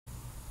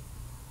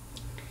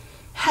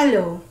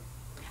Hello,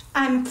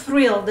 I'm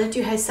thrilled that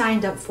you have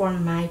signed up for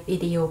my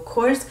video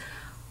course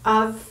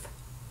of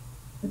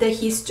the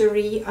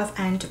history of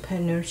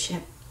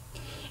entrepreneurship.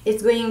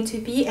 It's going to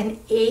be an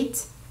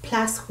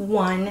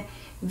 8+1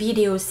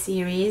 video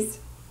series,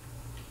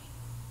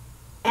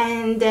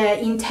 and the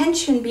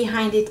intention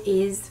behind it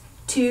is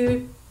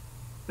to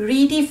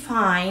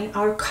redefine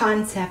our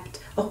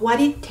concept of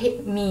what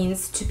it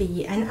means to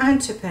be an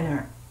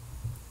entrepreneur.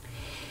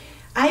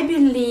 I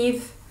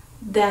believe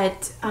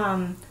that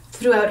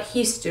throughout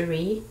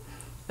history,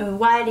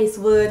 while this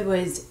word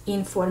was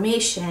in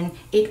formation,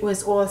 it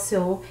was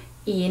also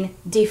in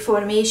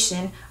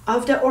deformation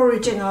of the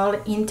original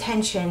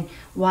intention,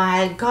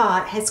 while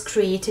God has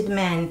created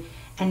man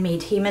and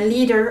made him a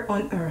leader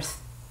on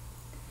earth.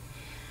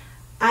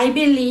 I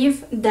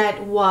believe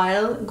that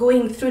while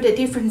going through the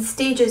different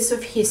stages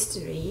of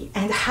history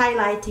and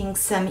highlighting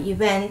some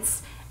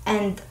events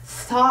and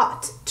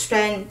thought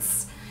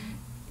trends,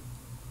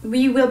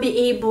 we will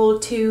be able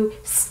to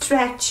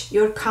stretch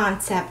your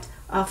concept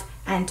of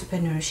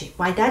entrepreneurship.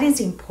 Why that is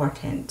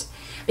important?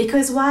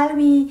 Because while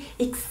we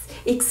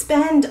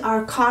expand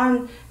our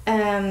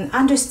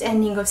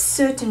understanding of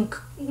certain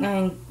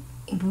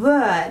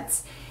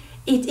words,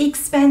 it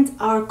expands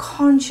our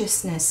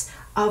consciousness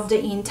of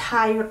the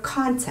entire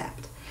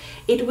concept.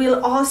 It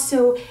will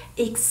also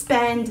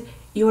expand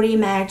your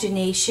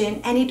imagination,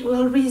 and it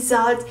will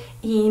result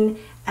in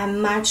a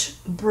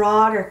much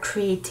broader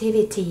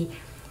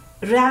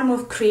realm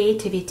of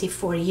creativity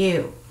for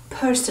you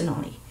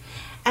personally.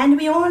 And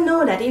we all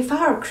know that if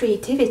our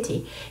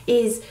creativity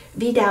is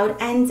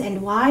without ends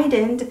and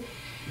widened,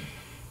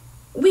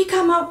 we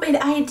come up with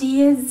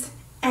ideas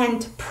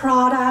and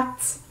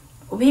products,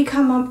 we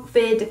come up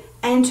with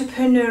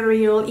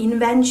entrepreneurial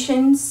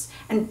inventions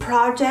and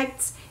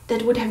projects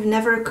that would have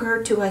never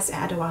occurred to us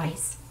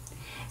otherwise.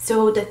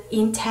 So the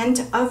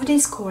intent of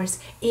this course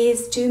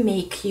is to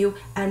make you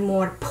a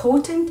more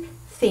potent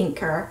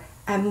thinker,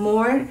 a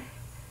more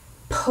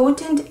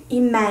potent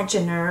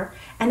imaginer,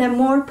 and a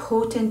more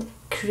potent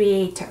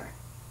creator.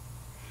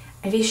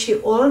 I wish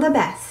you all the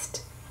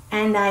best,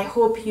 and I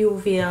hope you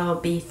will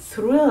be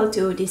thrilled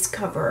to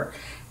discover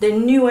the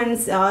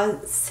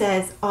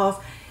nuances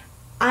of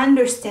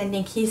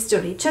understanding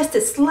history. Just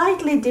a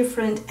slightly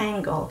different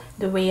angle,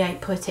 the way I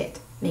put it,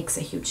 makes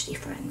a huge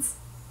difference.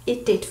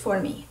 It did for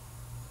me.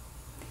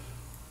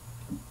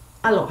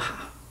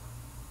 Aloha.